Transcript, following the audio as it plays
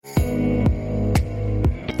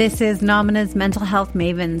This is Nomina's Mental Health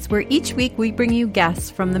Mavens, where each week we bring you guests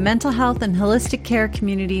from the mental health and holistic care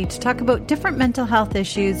community to talk about different mental health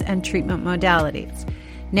issues and treatment modalities.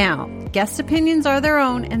 Now, guest opinions are their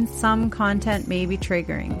own and some content may be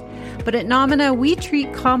triggering. But at Nomina, we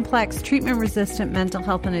treat complex treatment-resistant mental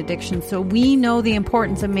health and addiction, so we know the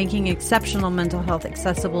importance of making exceptional mental health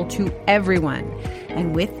accessible to everyone.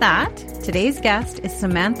 And with that, today's guest is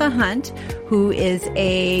Samantha Hunt, who is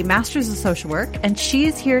a Master's of Social Work, and she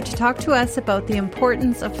is here to talk to us about the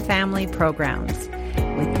importance of family programs.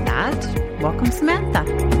 With that, welcome Samantha.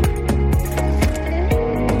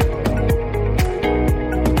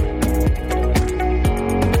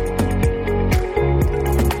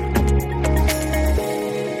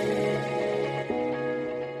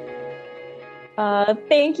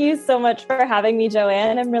 Thank you so much for having me,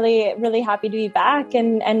 Joanne. I'm really, really happy to be back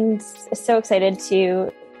and so excited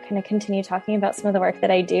to kind of continue talking about some of the work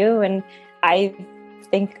that I do. And I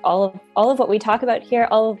think all of what we talk about here,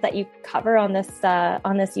 all of that you cover on this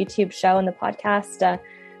YouTube show and the podcast,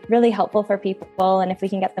 really helpful for people. And if we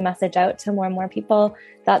can get the message out to more and more people,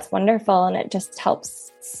 that's wonderful. And it just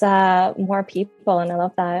helps more people. And I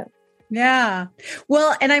love that. Yeah.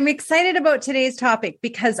 Well, and I'm excited about today's topic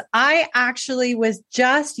because I actually was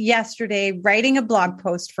just yesterday writing a blog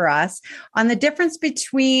post for us on the difference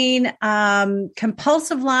between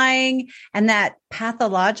compulsive lying and that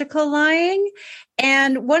pathological lying.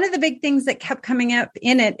 And one of the big things that kept coming up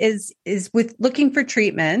in it is with looking for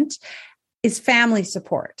treatment is family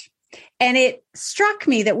support. And it struck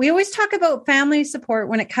me that we always talk about family support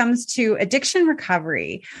when it comes to addiction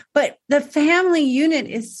recovery, but the family unit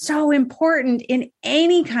is so important in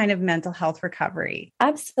any kind of mental health recovery.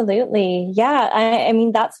 Absolutely. Yeah. I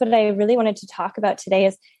mean, that's what I really wanted to talk about today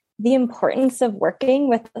is the importance of working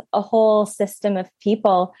with a whole system of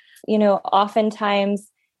people. You know, oftentimes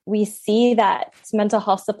we see that mental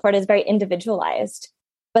health support is very individualized.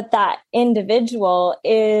 But that individual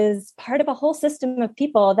is part of a whole system of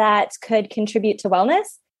people that could contribute to wellness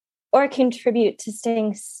or contribute to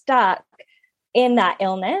staying stuck in that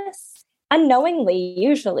illness, unknowingly,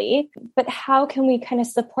 usually. But how can we kind of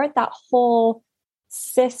support that whole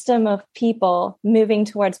system of people moving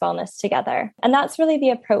towards wellness together? And that's really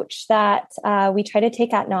the approach that we try to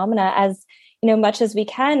take at Nomina as much as we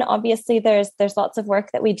can. Obviously, there's lots of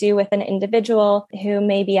work that we do with an individual who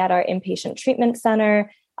may be at our inpatient treatment center,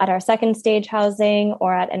 at our second stage housing,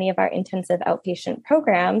 or at any of our intensive outpatient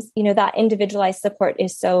programs. That individualized support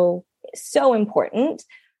is so important.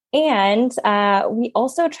 And we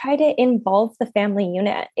also try to involve the family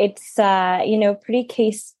unit. It's, pretty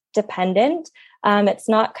case dependent. It's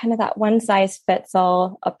not kind of that one size fits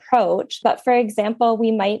all approach. But for example,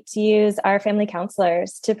 we might use our family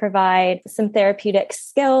counselors to provide some therapeutic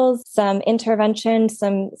skills, some intervention,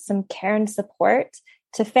 some care and support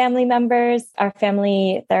to family members. Our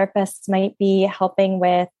family therapists might be helping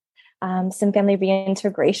with some family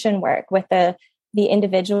reintegration work with the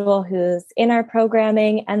individual who's in our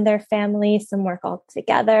programming and their family, some work all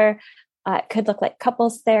together. It could look like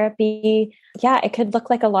couples therapy. Yeah, it could look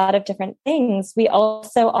like a lot of different things. We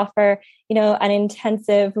also offer, an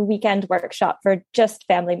intensive weekend workshop for just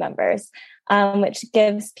family members, which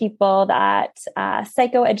gives people that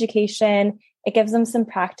psychoeducation. It gives them some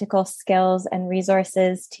practical skills and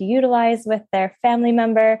resources to utilize with their family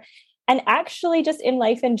member. And actually, just in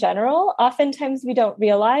life in general, oftentimes we don't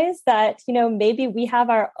realize that, maybe we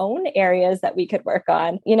have our own areas that we could work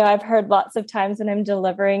on. I've heard lots of times when I'm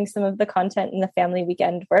delivering some of the content in the family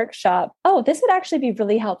weekend workshop, oh, this would actually be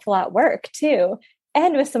really helpful at work too,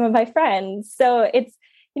 and with some of my friends. So it's,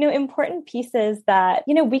 important pieces that,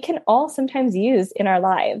 we can all sometimes use in our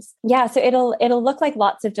lives. Yeah. So it'll look like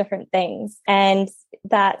lots of different things. And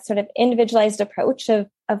that sort of individualized approach of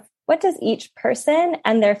what does each person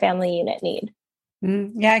and their family unit need?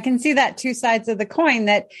 Yeah, I can see that two sides of the coin,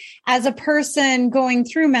 that as a person going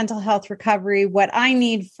through mental health recovery, what I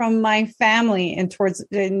need from my family in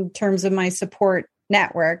terms of my support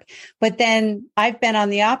network. But then I've been on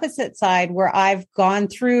the opposite side where I've done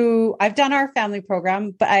our family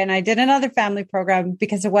program, and I did another family program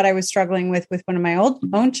because of what I was struggling with one of my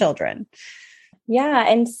own children. Yeah.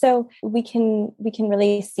 And so we can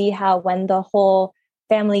really see how when the whole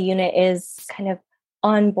family unit is kind of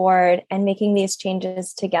on board and making these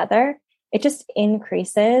changes together, it just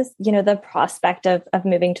increases, the prospect of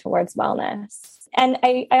moving towards wellness. And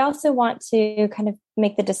I also want to kind of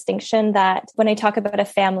make the distinction that when I talk about a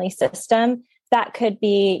family system, that could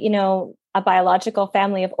be, a biological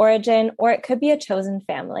family of origin, or it could be a chosen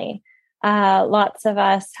family. Lots of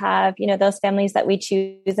us have, those families that we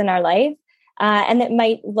choose in our life. And it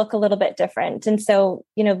might look a little bit different. And so,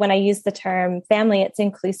 when I use the term family, it's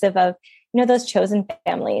inclusive of, those chosen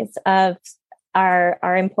families of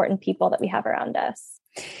our important people that we have around us.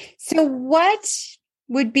 So what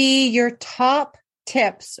would be your top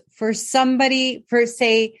tips for somebody, for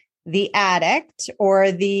say the addict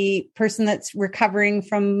or the person that's recovering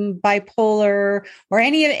from bipolar or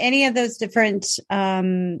any of those different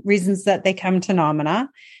reasons that they come to Nomina?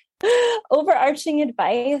 Overarching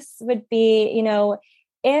advice would be,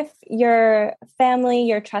 if your family,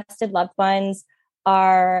 your trusted loved ones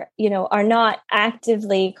are not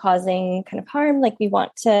actively causing kind of harm, like we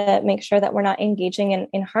want to make sure that we're not engaging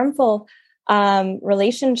in harmful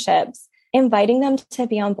relationships, inviting them to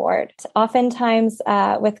be on board. Oftentimes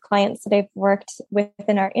with clients that I've worked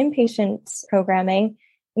within our inpatient programming,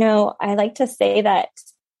 I like to say that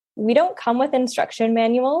we don't come with instruction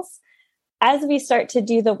manuals. As we start to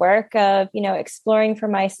do the work of, exploring for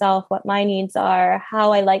myself what my needs are,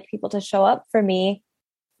 how I like people to show up for me,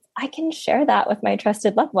 I can share that with my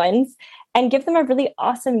trusted loved ones and give them a really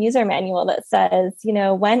awesome user manual that says,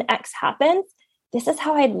 when X happens, this is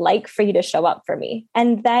how I'd like for you to show up for me.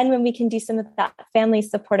 And then when we can do some of that family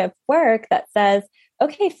supportive work that says,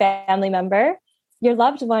 okay, family member, your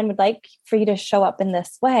loved one would like for you to show up in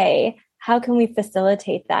this way. How can we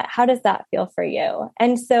facilitate that? How does that feel for you?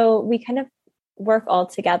 And so we kind of work all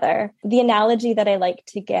together. The analogy that I like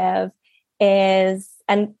to give is,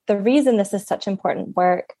 and the reason this is such important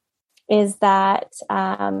work is that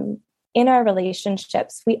in our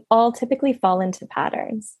relationships, we all typically fall into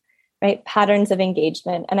patterns, right? Patterns of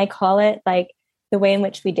engagement. And I call it like the way in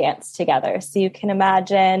which we dance together. So you can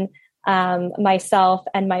imagine myself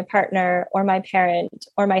and my partner or my parent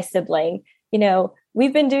or my sibling,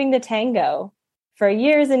 we've been doing the tango for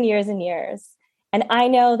years and years and years. And I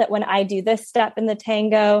know that when I do this step in the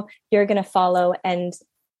tango, you're going to follow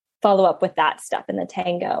up with that step in the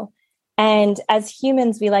tango. And as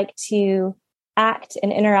humans, we like to act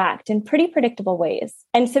and interact in pretty predictable ways.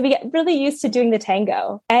 And so we get really used to doing the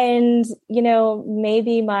tango. And,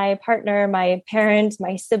 maybe my partner, my parent,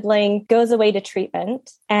 my sibling goes away to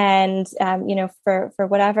treatment and, for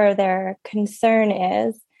whatever their concern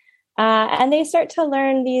is. And they start to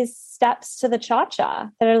learn these steps to the cha-cha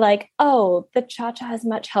that are like, oh, the cha-cha is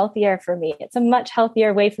much healthier for me. It's a much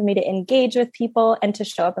healthier way for me to engage with people and to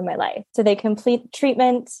show up in my life. So they complete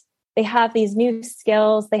treatment. They have these new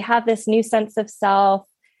skills. They have this new sense of self.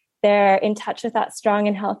 They're in touch with that strong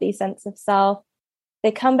and healthy sense of self.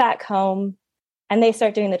 They come back home and they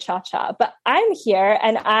start doing the cha-cha. But I'm here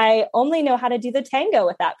and I only know how to do the tango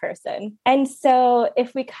with that person. And so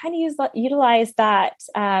if we kind of utilize that,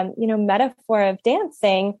 metaphor of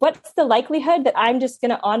dancing, what's the likelihood that I'm just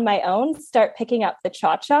going to, on my own, start picking up the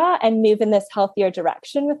cha-cha and move in this healthier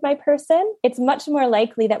direction with my person? It's much more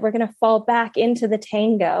likely that we're going to fall back into the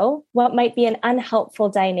tango, what might be an unhelpful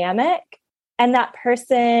dynamic. And that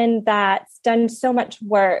person that's done so much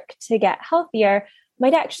work to get healthier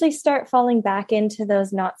might actually start falling back into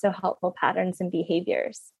those not so helpful patterns and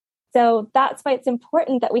behaviors. So that's why it's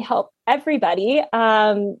important that we help everybody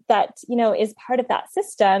that, is part of that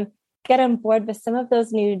system get on board with some of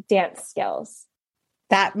those new dance skills.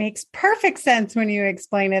 That makes perfect sense when you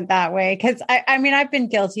explain it that way. Because I've been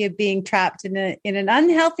guilty of being trapped in an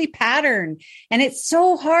unhealthy pattern, and it's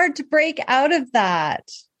so hard to break out of that.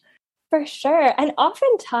 For sure. And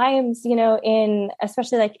oftentimes,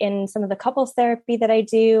 especially like in some of the couples therapy that I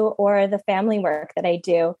do or the family work that I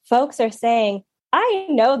do, folks are saying, I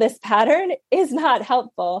know this pattern is not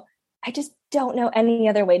helpful. I just don't know any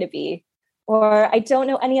other way to be, or I don't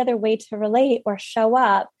know any other way to relate or show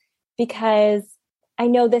up because I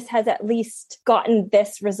know this has at least gotten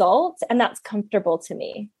this result and that's comfortable to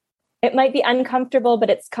me. It might be uncomfortable, but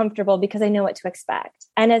it's comfortable because I know what to expect.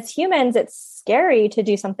 And as humans, it's scary to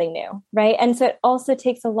do something new, right? And so it also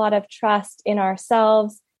takes a lot of trust in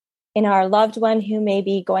ourselves, in our loved one who may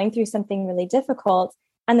be going through something really difficult,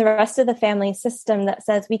 and the rest of the family system that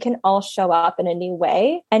says we can all show up in a new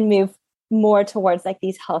way and move more towards like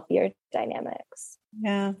these healthier dynamics.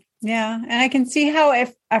 Yeah. Yeah. And I can see how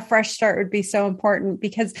if a fresh start would be so important,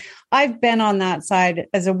 because I've been on that side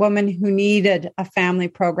as a woman who needed a family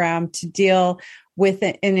program to deal with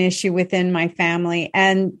an issue within my family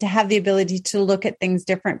and to have the ability to look at things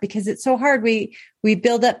different, because it's so hard. We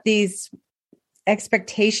build up these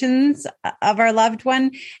expectations of our loved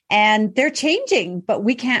one and they're changing, but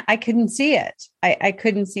I couldn't see it. I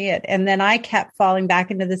couldn't see it. And then I kept falling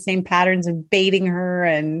back into the same patterns of baiting her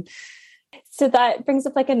and So that brings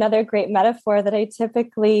up like another great metaphor that I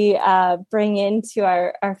typically bring into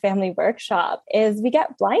our family workshop is we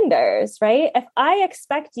get blinders, right? If I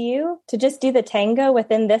expect you to just do the tango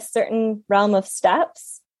within this certain realm of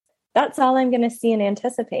steps, that's all I'm going to see and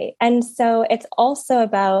anticipate. And so it's also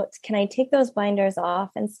about, can I take those blinders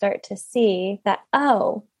off and start to see that,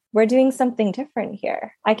 oh, we're doing something different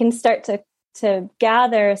here. I can start to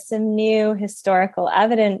gather some new historical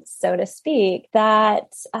evidence, so to speak,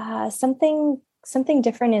 that something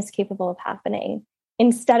different is capable of happening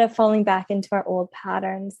instead of falling back into our old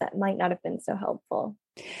patterns that might not have been so helpful.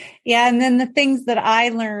 Yeah. And then the things that I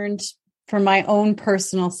learned from my own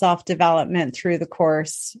personal self-development through the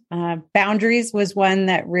course, boundaries was one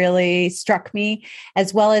that really struck me,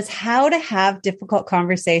 as well as how to have difficult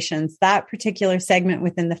conversations. That particular segment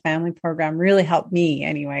within the family program really helped me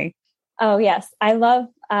anyway. Oh, yes. I love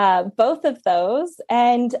both of those.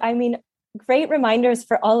 And I mean, great reminders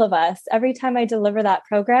for all of us. Every time I deliver that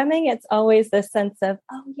programming, it's always this sense of,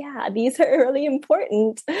 oh yeah, these are really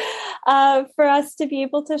important for us to be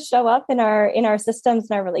able to show up in our systems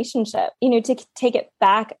and our relationship, to take it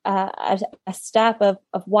back a step of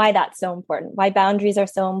why that's so important, why boundaries are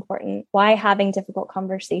so important, why having difficult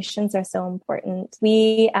conversations are so important.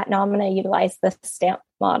 We at Nomina utilize the STAMP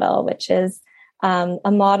model, which is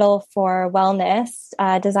a model for wellness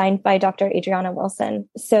designed by Dr. Adriana Wilson.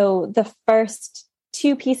 So the first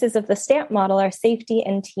two pieces of the STAMP model are safety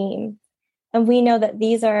and team. And we know that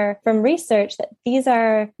these are from research that these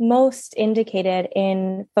are most indicated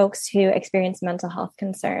in folks who experience mental health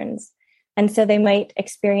concerns. And so they might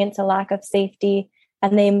experience a lack of safety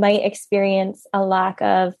and they might experience a lack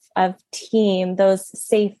of team, those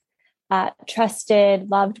safe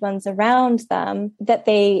trusted loved ones around them that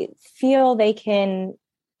they feel they can,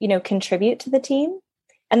 contribute to the team,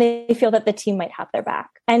 and they feel that the team might have their back.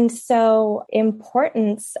 And so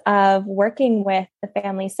importance of working with the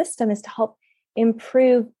family system is to help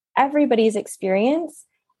improve everybody's experience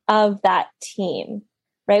of that team,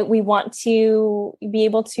 right? We want to be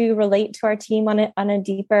able to relate to our team on a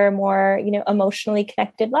deeper, more, emotionally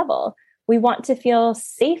connected level. We want to feel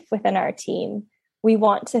safe within our team. We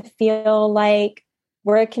want to feel like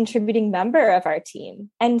we're a contributing member of our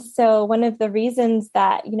team. And so one of the reasons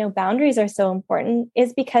that, boundaries are so important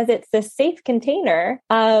is because it's this safe container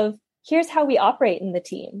of here's how we operate in the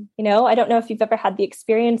team. I don't know if you've ever had the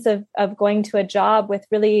experience of going to a job with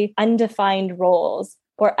really undefined roles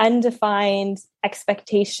or undefined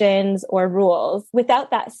expectations or rules.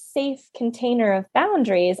 Without that safe container of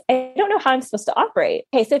boundaries, I don't know how I'm supposed to operate.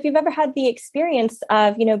 Okay, so if you've ever had the experience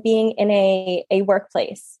of, being in a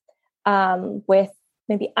workplace with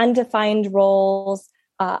maybe undefined roles,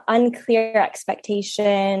 unclear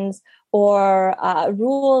expectations, or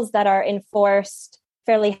rules that are enforced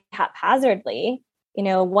fairly haphazardly,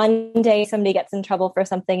 one day somebody gets in trouble for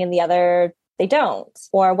something and the other they don't,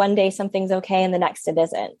 or one day something's okay and the next it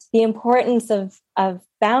isn't. The importance of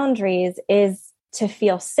boundaries is to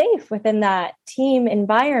feel safe within that team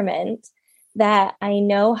environment, that I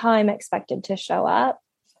know how I'm expected to show up.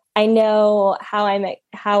 I know how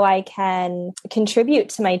I can contribute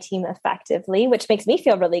to my team effectively, which makes me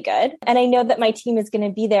feel really good. And I know that my team is going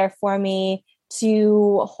to be there for me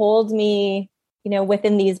to hold me,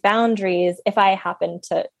 within these boundaries if I happen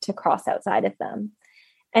to cross outside of them.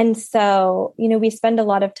 And so, we spend a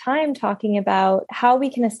lot of time talking about how we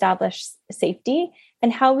can establish safety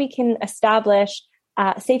and how we can establish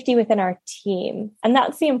safety within our team. And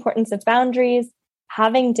that's the importance of boundaries.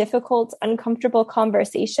 Having difficult, uncomfortable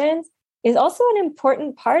conversations is also an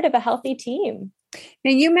important part of a healthy team.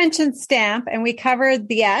 Now, you mentioned STAMP, and we covered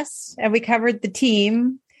the S and we covered the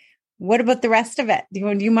team. What about the rest of it? Do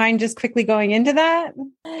you mind just quickly going into that?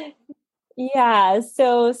 Yeah.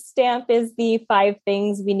 So STAMP is the 5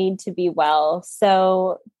 things we need to be well.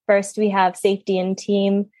 So first we have safety and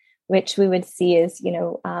team, which we would see is,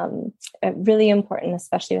 really important,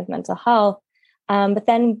 especially with mental health. But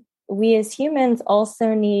then we as humans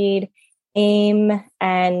also need aim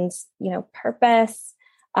and, purpose.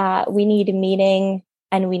 We need meaning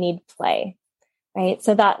and we need play, right?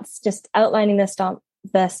 So that's just outlining the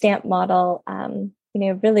STAMP model,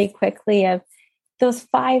 really quickly of those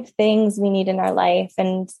 5 things we need in our life.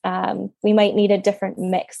 And we might need a different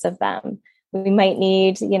mix of them. We might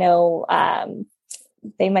need,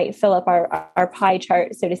 they might fill up our pie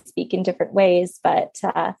chart, so to speak, in different ways, but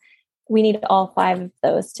we need all 5 of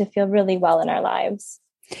those to feel really well in our lives.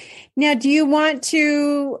 Now, do you want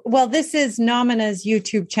to, well, this is Nomina's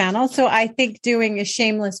YouTube channel. So I think doing a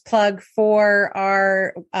shameless plug for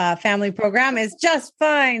our family program is just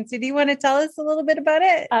fine. So do you want to tell us a little bit about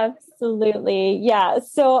it? Absolutely. Yeah.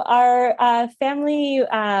 So our family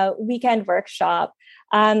weekend workshop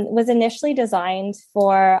was initially designed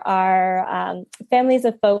for our families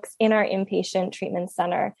of folks in our inpatient treatment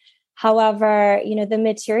center. However, the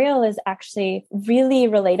material is actually really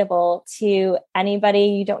relatable to anybody.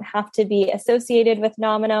 You don't have to be associated with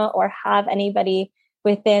Nomina or have anybody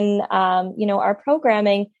within, our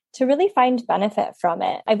programming to really find benefit from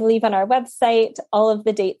it. I believe on our website, all of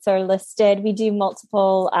the dates are listed. We do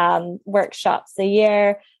multiple workshops a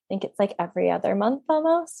year. I think it's like every other month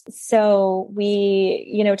almost. So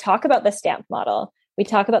we, talk about the STAMP model. We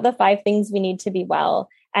talk about the 5 things we need to be well.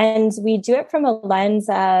 And we do it from a lens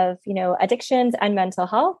of, addictions and mental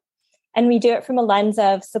health. And we do it from a lens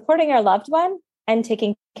of supporting our loved one and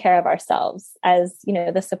taking care of ourselves as,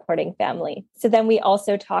 the supporting family. So then we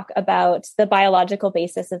also talk about the biological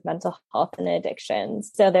basis of mental health and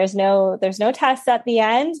addictions. So there's no tests at the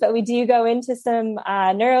end, but we do go into some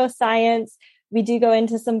neuroscience. We do go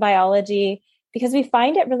into some biology because we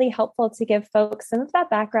find it really helpful to give folks some of that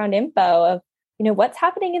background info of, what's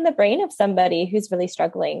happening in the brain of somebody who's really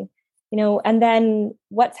struggling, and then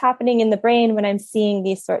what's happening in the brain when I'm seeing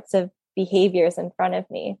these sorts of behaviors in front of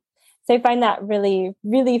me. So I find that really,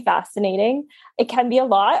 really fascinating. It can be a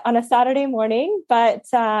lot on a Saturday morning, but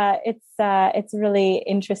it's really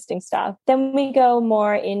interesting stuff. Then we go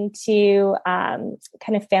more into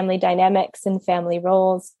kind of family dynamics and family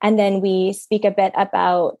roles. And then we speak a bit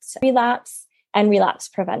about relapse and relapse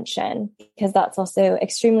prevention, because that's also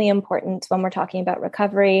extremely important when we're talking about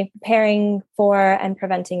recovery. Preparing for and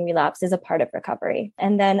preventing relapse is a part of recovery.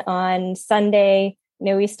 And then on Sunday,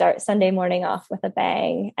 we start Sunday morning off with a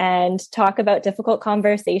bang and talk about difficult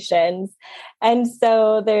conversations. And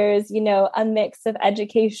so there's, a mix of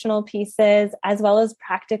educational pieces as well as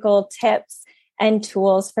practical tips and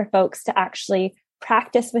tools for folks to actually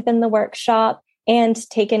practice within the workshop and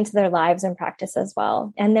take into their lives and practice as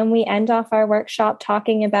well. And then we end off our workshop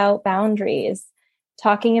talking about boundaries,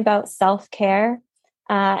 talking about self-care,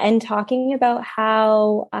 and talking about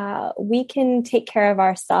how we can take care of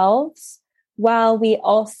ourselves while we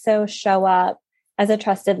also show up as a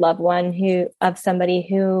trusted loved one of somebody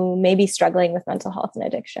who may be struggling with mental health and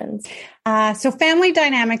addictions. So family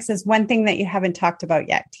dynamics is one thing that you haven't talked about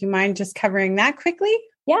yet. Do you mind just covering that quickly?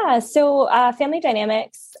 Yeah. So family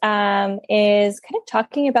dynamics is kind of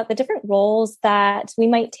talking about the different roles that we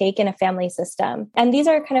might take in a family system. And these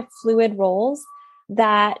are kind of fluid roles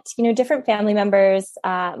that, different family members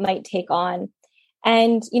might take on.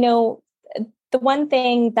 And, the one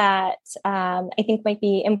thing that I think might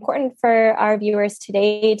be important for our viewers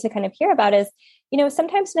today to kind of hear about is,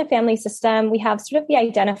 sometimes in a family system, we have sort of the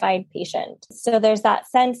identified patient. So there's that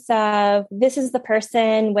sense of this is the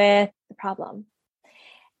person with the problem.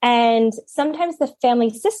 And sometimes the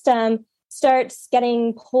family system starts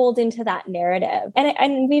getting pulled into that narrative.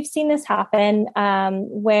 And we've seen this happen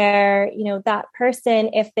where, that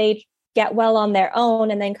person, if they get well on their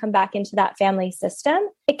own and then come back into that family system,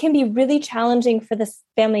 it can be really challenging for this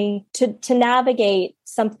family to navigate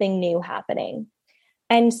something new happening.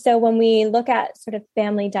 And so when we look at sort of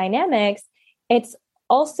family dynamics, it's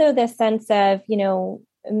also this sense of,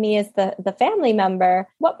 me as the family member,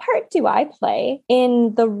 what part do I play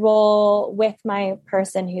in the role with my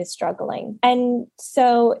person who's struggling? And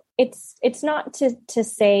so it's not to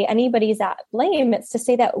say anybody's at blame. It's to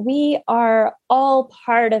say that we are all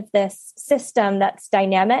part of this system that's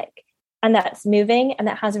dynamic and that's moving and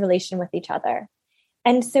that has a relation with each other.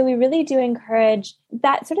 And so we really do encourage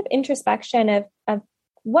that sort of introspection of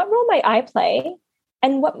what role might I play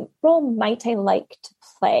and what role might I like to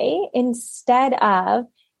play instead of,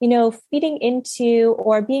 feeding into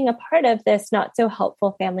or being a part of this not so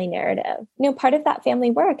helpful family narrative. Part of that family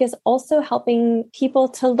work is also helping people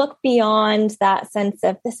to look beyond that sense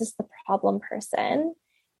of this is the problem person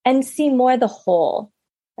and see more the whole,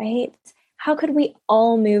 right? How could we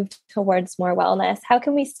all move towards more wellness? How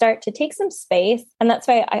can we start to take some space? And that's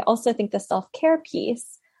why I also think the self-care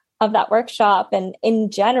piece of that workshop and in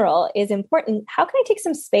general is important. How can I take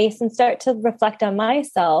some space and start to reflect on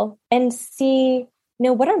myself and see,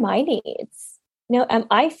 what are my needs? Am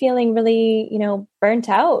I feeling really, burnt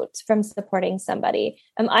out from supporting somebody?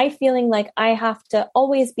 Am I feeling like I have to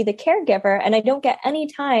always be the caregiver and I don't get any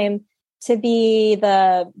time to be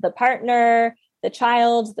the partner, the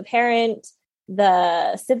child, the parent,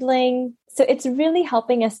 the sibling? So it's really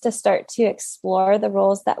helping us to start to explore the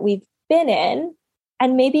roles that we've been in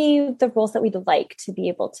and maybe the roles that we'd like to be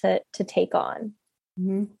able to take on.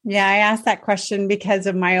 Mm-hmm. Yeah, I asked that question because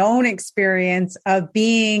of my own experience of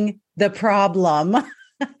being the problem.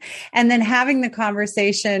 And then having the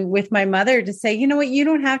conversation with my mother to say, you know what, you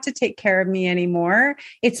don't have to take care of me anymore.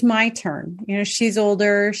 It's my turn. You know, she's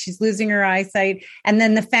older, she's losing her eyesight. And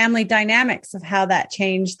then the family dynamics of how that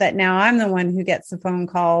changed, that now I'm the one who gets the phone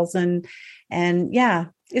calls. And yeah,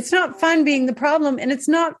 it's not fun being the problem. And it's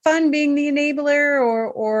not fun being the enabler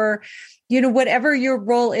or, you know, whatever your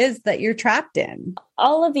role is that you're trapped in.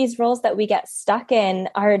 All of these roles that we get stuck in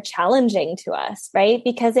are challenging to us, right?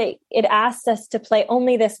 Because it asks us to play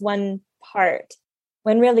only this one part,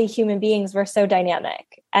 when really human beings were so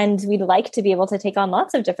dynamic and we'd like to be able to take on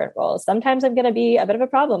lots of different roles. Sometimes I'm going to be a bit of a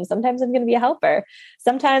problem. Sometimes I'm going to be a helper.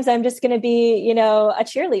 Sometimes I'm just going to be, you know, a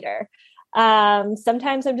cheerleader.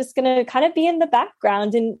 Sometimes I'm just going to kind of be in the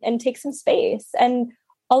background and take some space. And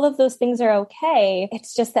all of those things are okay.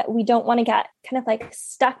 It's just that we don't want to get kind of like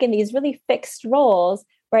stuck in these really fixed roles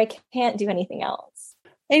where I can't do anything else.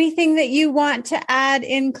 Anything that you want to add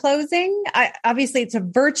in closing? Obviously, it's a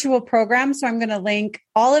virtual program, so I'm going to link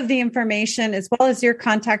all of the information as well as your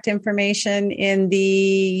contact information in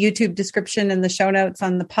the YouTube description and the show notes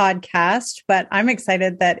on the podcast. But I'm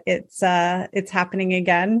excited that it's happening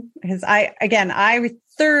again, because I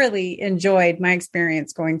thoroughly enjoyed my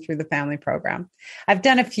experience going through the family program. I've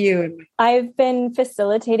done a few. I've been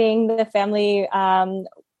facilitating the family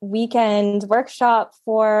weekend workshop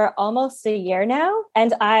for almost a year now.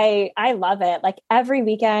 And I love it. Like every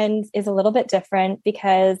weekend is a little bit different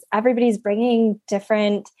because everybody's bringing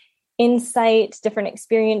different insight, different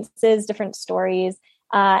experiences, different stories.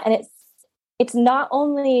 And it's not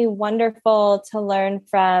only wonderful to learn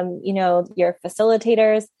from, you know, your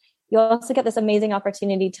facilitators, you also get this amazing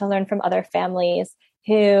opportunity to learn from other families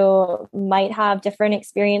who might have different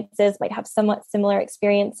experiences, might have somewhat similar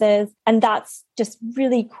experiences. And that's just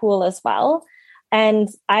really cool as well. And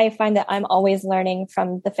I find that I'm always learning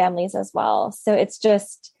from the families as well. So it's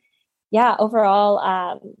just, yeah,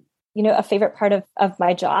 overall, you know, a favorite part of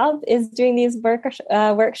my job is doing these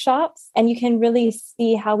workshops. And you can really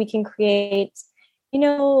see how we can create, you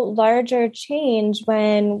know, larger change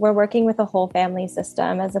when we're working with a whole family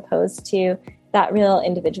system as opposed to that real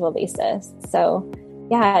individual basis. So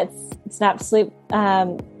yeah, it's an absolute,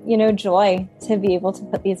 you know, joy to be able to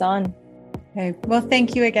put these on. Okay. Well,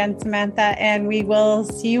 thank you again, Samantha, and we will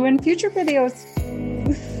see you in future videos.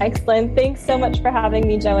 Excellent. Thanks so much for having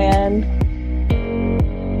me, Joanne.